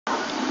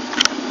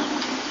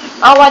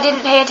Oh, I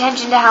didn't pay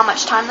attention to how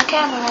much time the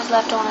camera has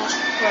left on it.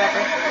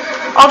 Whatever.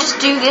 I'll just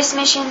do this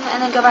mission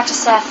and then go back to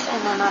Seth,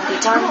 and then I'll be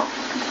done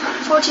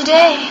for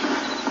today.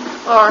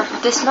 Or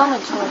this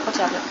moment, or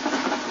whatever.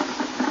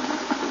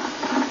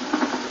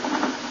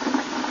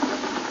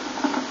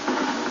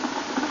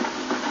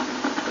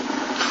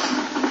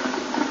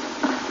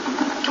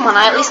 Come on,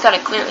 I at least gotta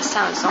clear this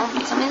town of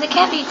zombies. I mean, they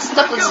can't be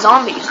stuck with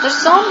zombies.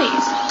 There's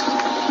zombies.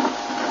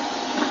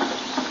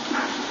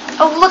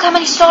 Oh, look how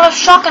many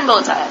shotgun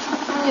bullets I have.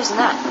 I'm using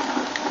that.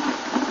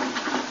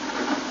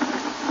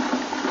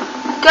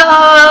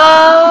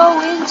 Go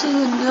into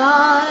the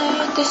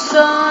night, the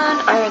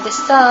sun,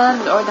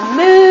 or the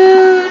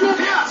moon.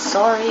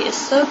 Sorry, is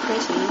so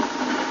pretty.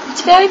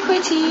 It's very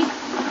pretty.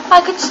 I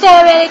could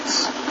stare at it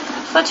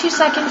for 2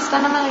 seconds,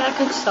 then I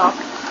could stop.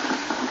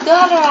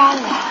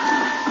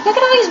 Look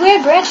at all these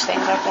weird branch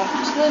things out there.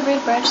 See those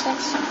weird branch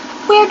things?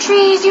 Weird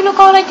trees, you look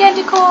all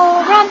identical.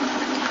 Run!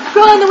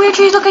 Run, the weird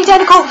trees look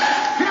identical.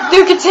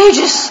 They're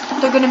contagious.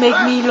 They're gonna make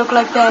me look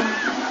like them.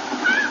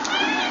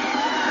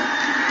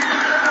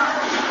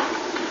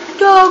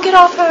 No, get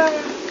off her.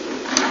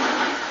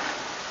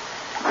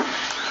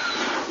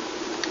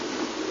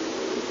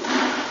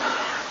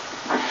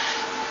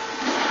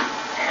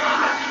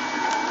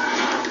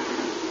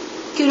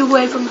 Get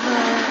away from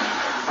her.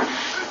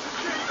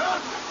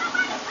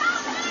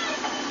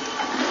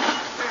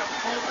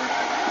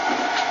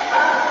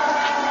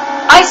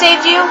 I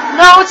saved you.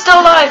 No, it's still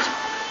alive.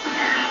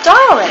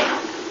 Die already.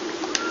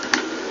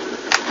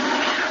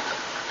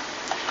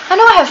 I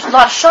know I have a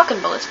lot of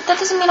shotgun bullets, but that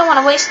doesn't mean I want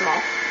to waste them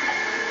all.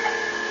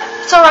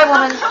 It's alright,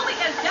 woman. I'm totally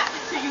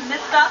indebted to you,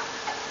 mister.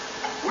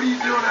 What are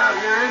you doing out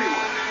here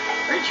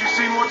anyway? Ain't you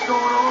seen what's going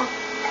on?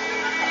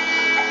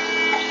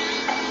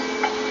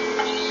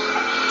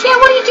 Yeah,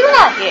 what are you doing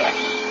out here?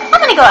 I'm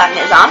gonna go out in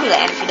the zombie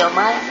land if you don't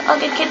mind. I'll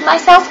get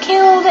myself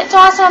killed. It's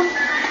awesome.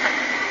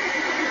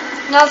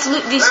 Now let's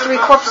loot these 3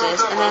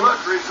 corpses and then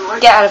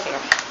get out of here.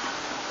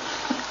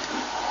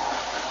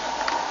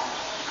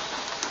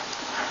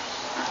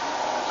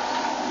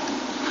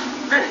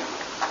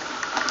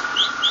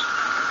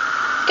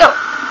 Go.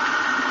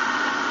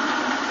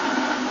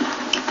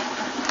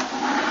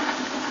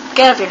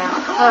 Get out of here now.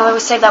 Oh, I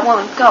always save that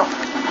woman. Go.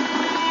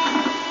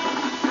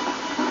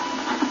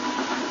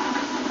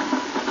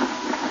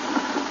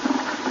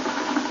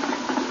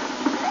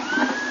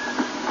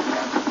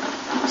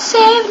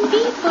 Saving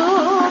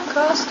people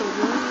across the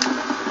world.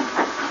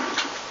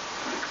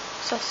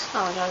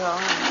 Oh, I gotta go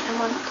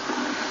around.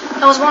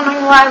 I was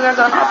wondering why we were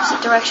going the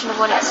opposite direction of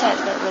what it said,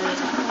 but it really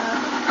isn't.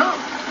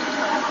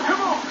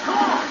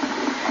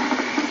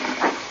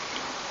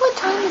 What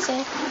time is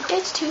it?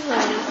 It's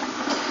 2:30.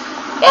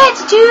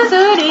 It's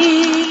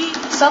 2:30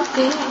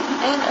 something,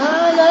 and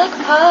I like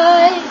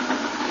pie.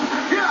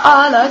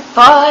 I like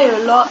pie a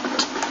lot.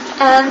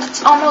 And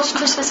it's almost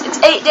Christmas. It's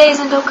 8 days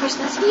until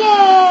Christmas.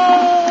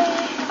 Yay!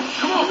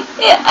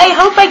 Yeah, I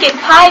hope I get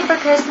pie for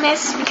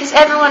Christmas, because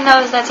everyone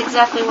knows that's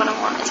exactly what I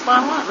want. It's what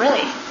I want,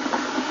 really.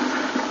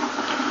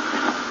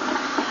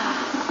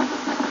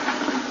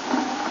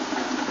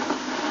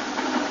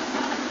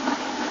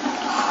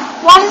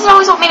 Why does it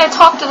always want me to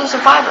talk to the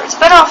survivor? It's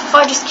better off if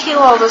I just kill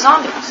all the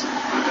zombies.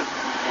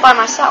 By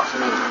myself. I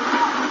mean,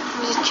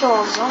 just kill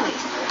all the zombies.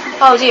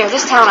 Oh dear,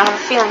 this town I have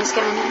a feeling is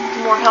going to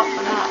need more help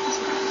than that.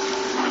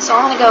 So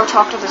I'm going to go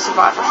talk to the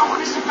survivor for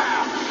once.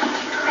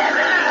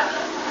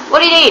 What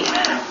do you need?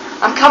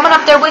 I'm coming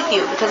up there with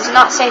you because it's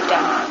not safe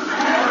down here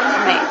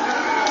for me.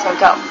 So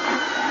go.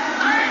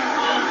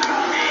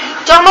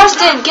 John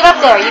Marston, get up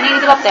there. You need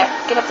to get up there.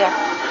 Get up there.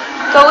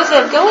 Go with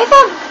him. Go with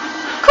him.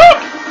 Quick.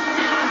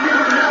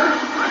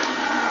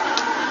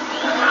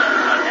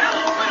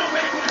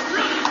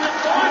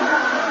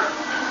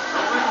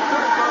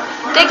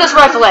 Take this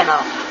rifle ammo.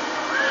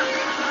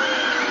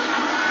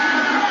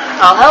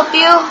 I'll help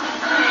you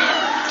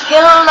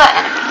kill the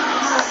enemies.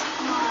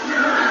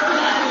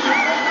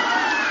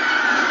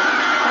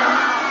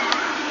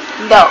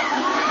 No.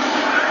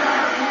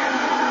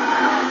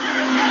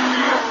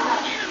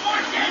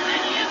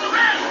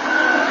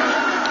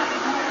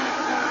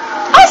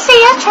 I see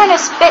you trying to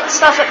spit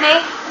stuff at me.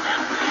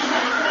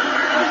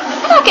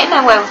 You're not getting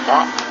away with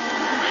that.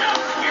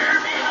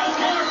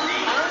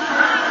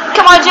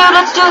 Come on, dude,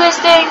 let's do this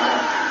thing.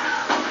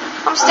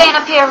 I'm staying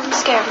up here. I'm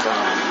scared to go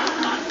home.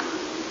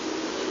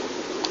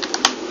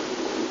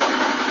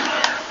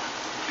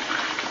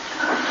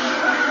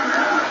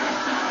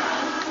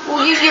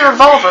 We'll use your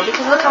revolver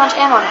because look how much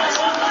ammo it has.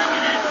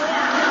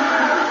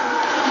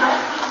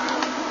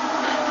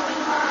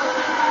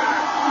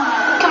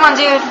 Come on,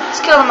 dude. Let's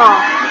kill them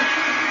all.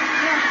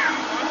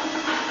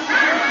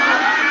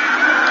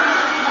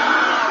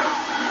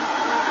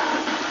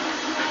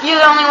 You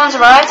the only ones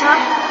arrived, huh?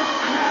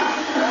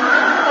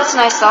 That's a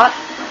nice thought.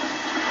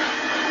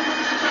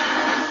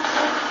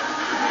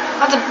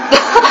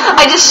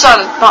 I just shot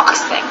a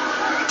box thing.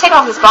 Take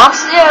off this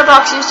box. Yeah,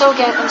 box. I'm so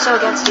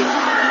against you.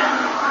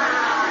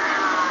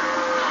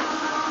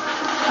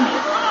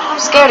 I'm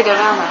scared to go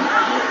down there.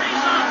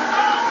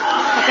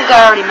 I think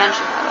I already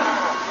mentioned that.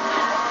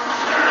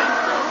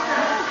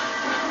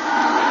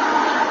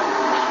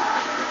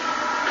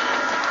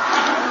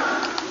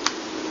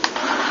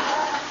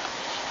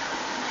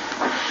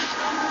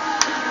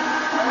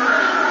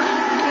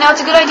 No,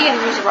 it's a good idea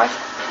to use a rifle.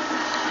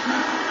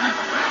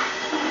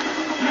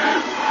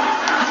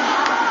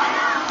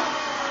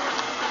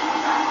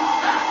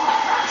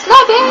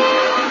 Sniping!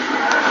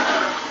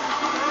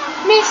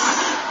 Miss.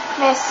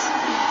 Miss.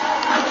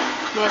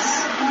 Miss.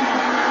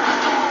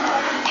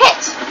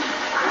 Hit!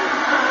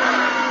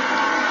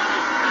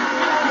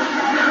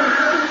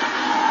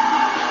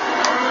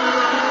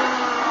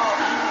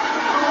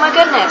 Oh my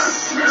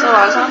goodness. It's a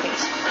lot of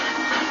zombies.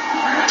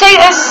 Take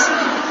this!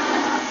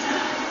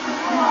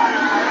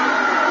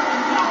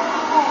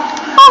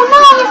 Oh no,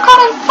 you've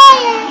caught on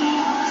fire!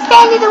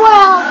 Stand in the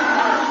world!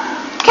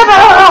 Come on!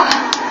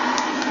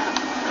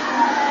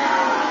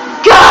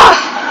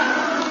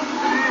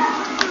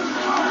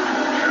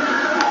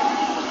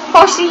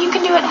 Horsey, you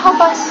can do it.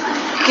 Help us.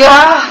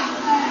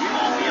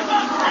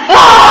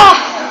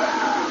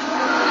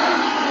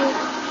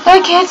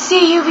 I can't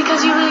see you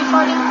because you're really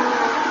far down.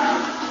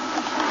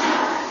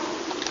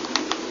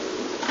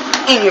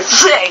 In your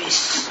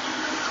face.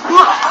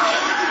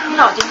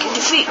 Nothing can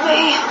defeat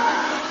me.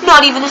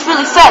 Not even this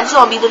really fat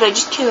zombie that I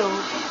just killed.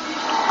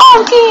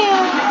 Oh dear.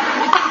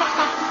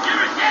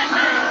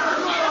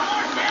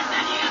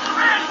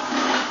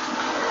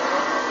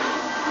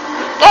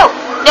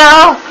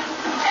 No.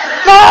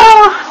 No!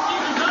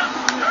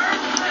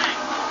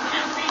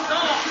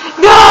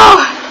 No!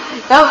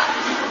 No!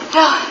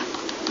 No!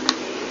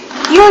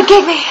 You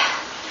get me!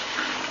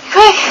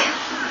 Quick!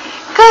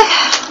 Quick!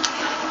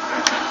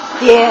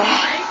 Yeah.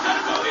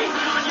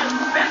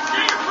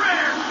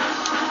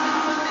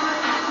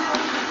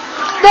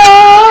 No!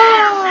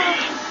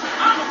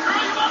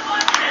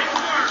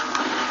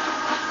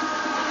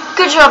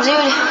 Good job, dude.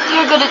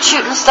 You're good at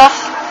shooting stuff.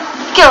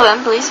 Kill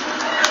them, please.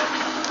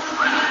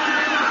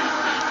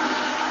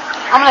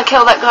 I'm gonna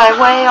kill that guy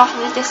way off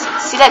in the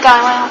distance. See that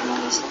guy way off in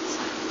the distance?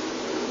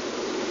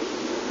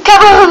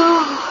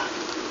 Kaboo!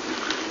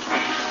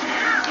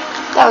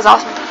 That was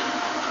awesome.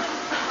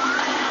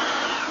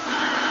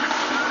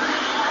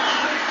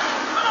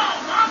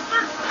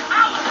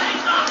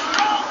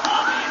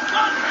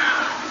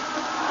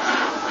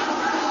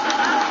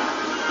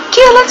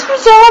 Kill us for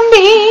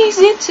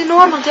zombies. It's a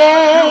normal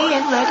day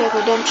in Red Dead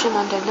Redemption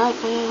Undead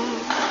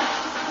Nightmare.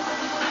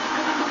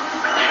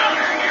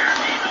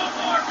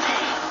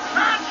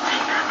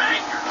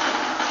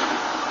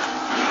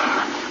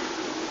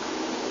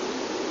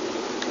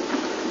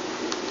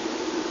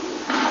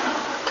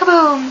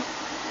 Kaboom!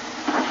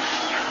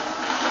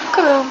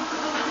 Kaboom!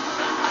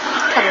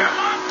 Kaboom!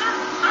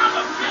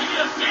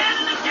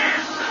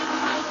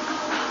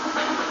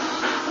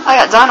 I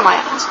got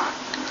dynamite.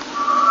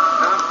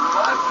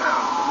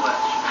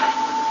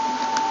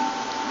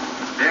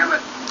 Damn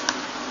it!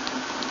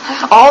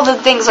 All the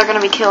things are going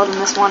to be killed in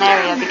this one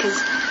area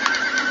because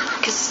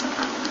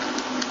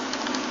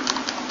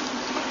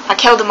I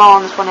killed them all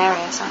in this one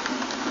area. So.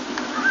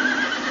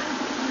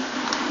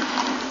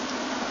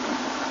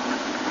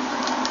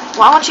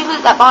 Why won't you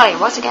loot that body?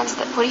 What's against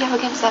it? What do you have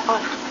against that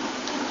body?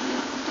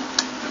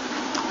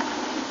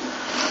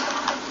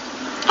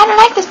 I don't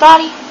like this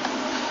body.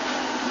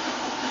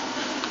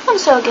 I'm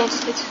so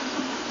against it.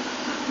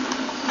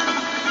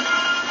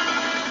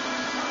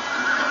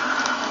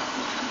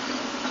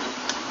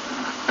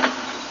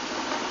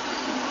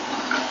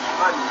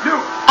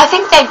 I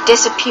think they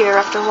disappear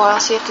after a while,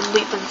 so you have to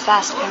loot them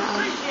fast,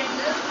 apparently.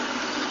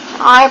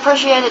 I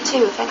appreciate it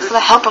too. Thanks for the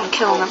help on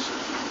killing them.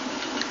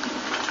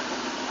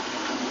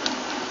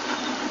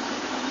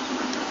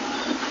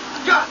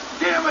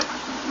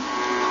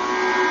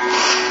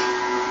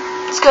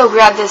 Let's go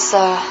grab this,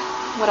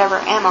 whatever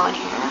ammo in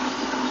here.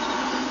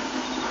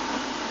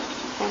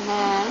 And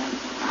then...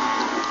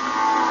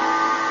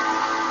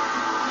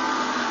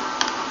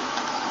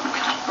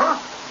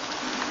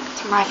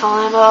 some rifle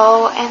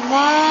ammo. And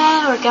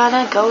then we're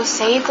gonna go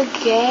save the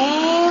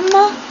game.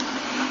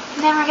 And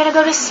then we're gonna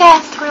go to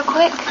Seth real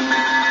quick.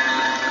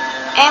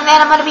 And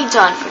then I'm gonna be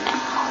done for now.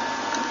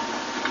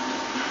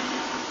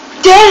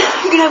 Then,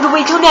 you're gonna have to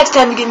wait till next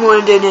time to get more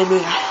Undead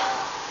Nightmare.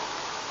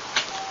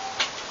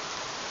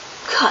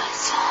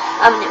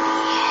 I'm going to be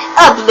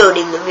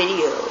uploading the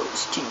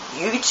videos to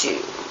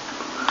YouTube.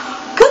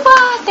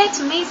 Goodbye.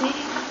 That's amazing.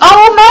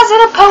 Oh, Matt's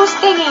in a post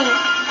thingy.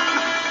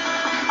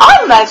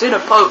 I'm Matt's in a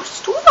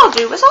post. What I'll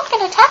do is I'll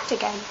get attacked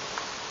again.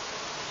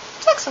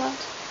 It's excellent.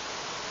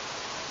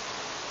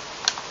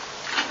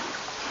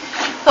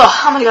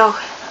 Oh, I'm going to go.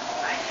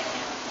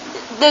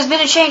 There's been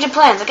a change of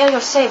plans. I got to go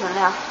save them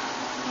now.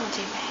 Oh,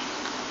 dear me.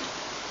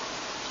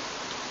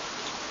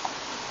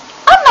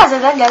 I'm Matt's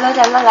in a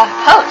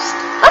post.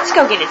 Let's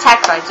go get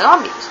attacked by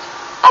zombies.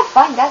 I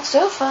find that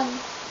so fun.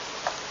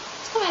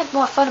 I've had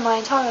more fun in my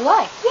entire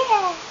life.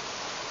 Yeah.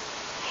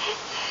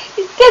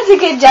 That's a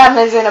good job,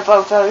 Miss in a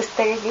post,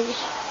 baby.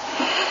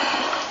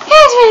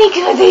 It's really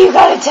good that you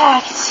got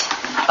attacked.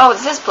 Oh,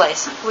 it's this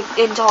place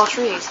in tall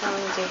trees. How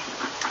will do?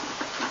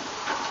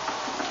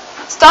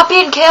 Stop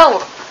being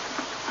killed.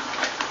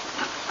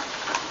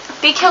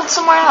 Be killed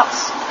somewhere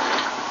else.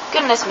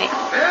 Goodness me.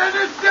 End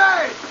of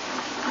day.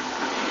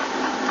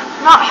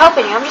 I'm not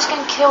helping you. I'm just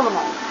gonna kill them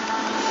all.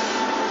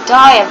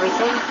 Die,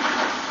 everything.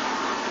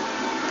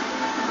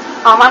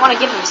 I might want to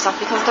give him stuff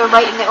because they're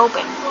right in the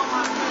open.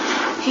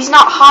 He's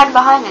not hiding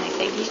behind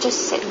anything. He's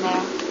just sitting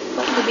there,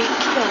 looking to be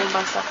killed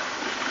by stuff.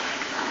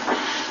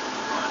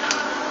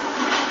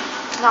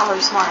 Not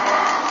very smart.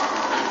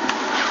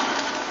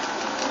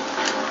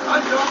 I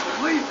don't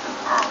believe it.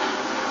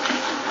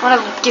 I want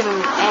to give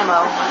him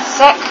ammo. 1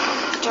 sec.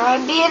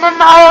 Try being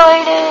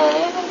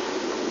annihilated.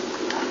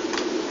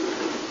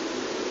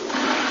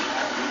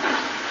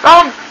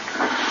 Run!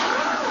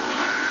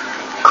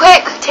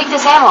 Quick, take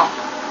this ammo.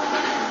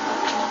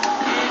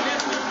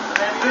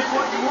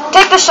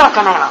 Take the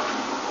shotgun ammo.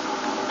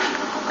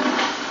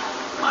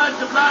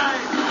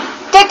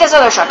 Take this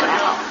other shotgun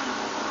ammo.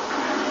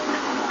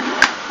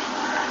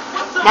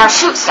 Now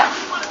shoot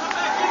stuff.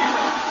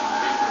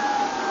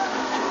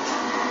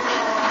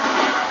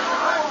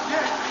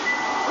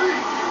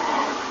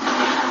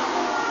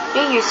 Be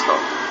useful.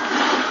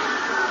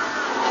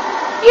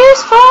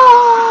 Useful!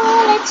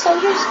 It's so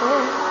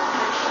useful.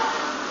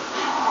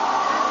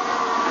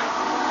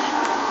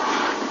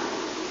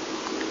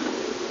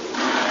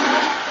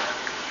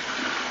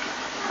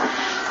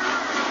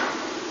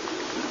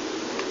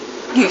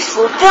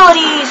 Useful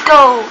abilities,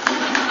 go!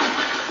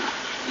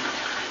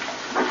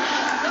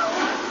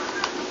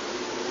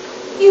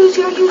 Use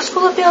your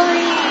useful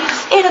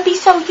abilities. It'll be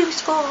so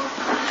useful.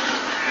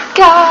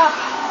 Gah!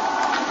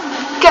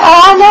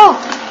 Gah, no!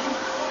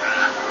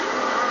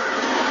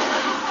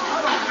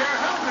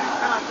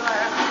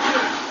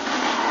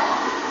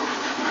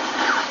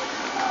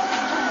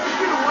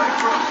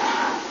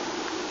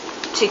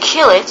 To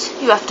kill it,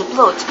 you have to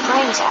blow its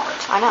brains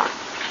out. I know.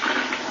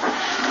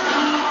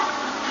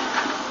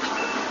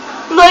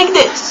 Like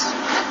this.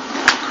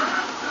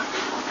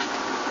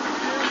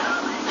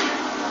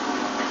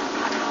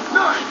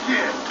 Not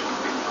yet.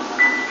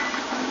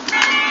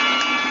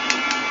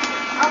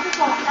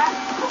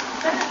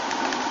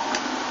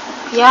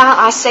 Yeah,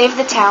 I saved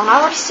the town. I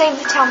already saved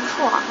the town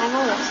before. I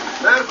know this.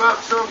 That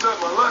about sums up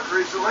my luck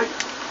recently.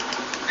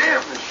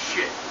 Damn this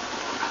shit.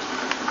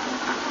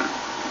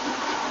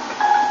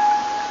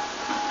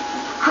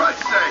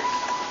 Christ's sakes.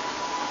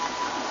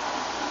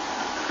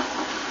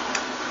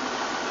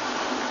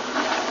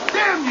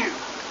 Damn you.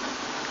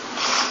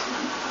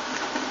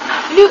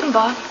 Looting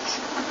bodies.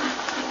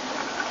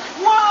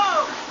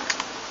 Whoa!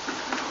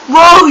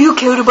 Whoa, you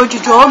killed a bunch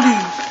of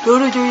zombies. I'm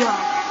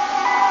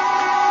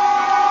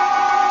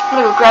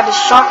gonna go grab this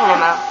shotgun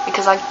ammo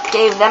because I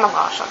gave them a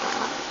lot of shotgun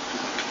ammo.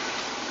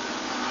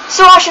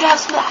 So I should have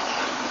some back.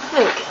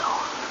 There we go.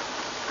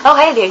 Oh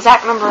hey, the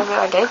exact number of it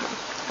I gave them.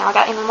 Now I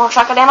got even more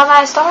shotgun ammo than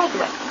I started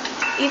with.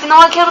 Even though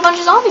I killed a bunch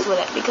of zombies with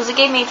it because it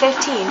gave me 15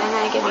 and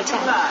then it gave me 10.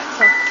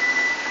 So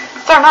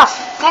fair enough.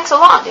 Thanks a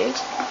lot,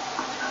 dudes.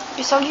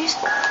 You're so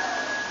useful.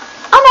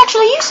 I'm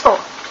actually useful.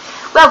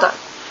 Well done.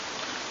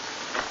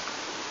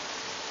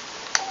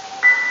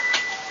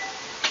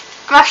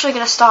 I'm actually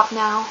gonna stop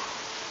now.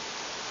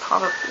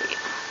 Probably.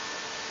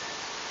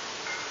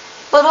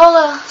 But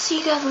I'll see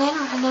you guys later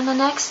and on the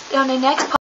next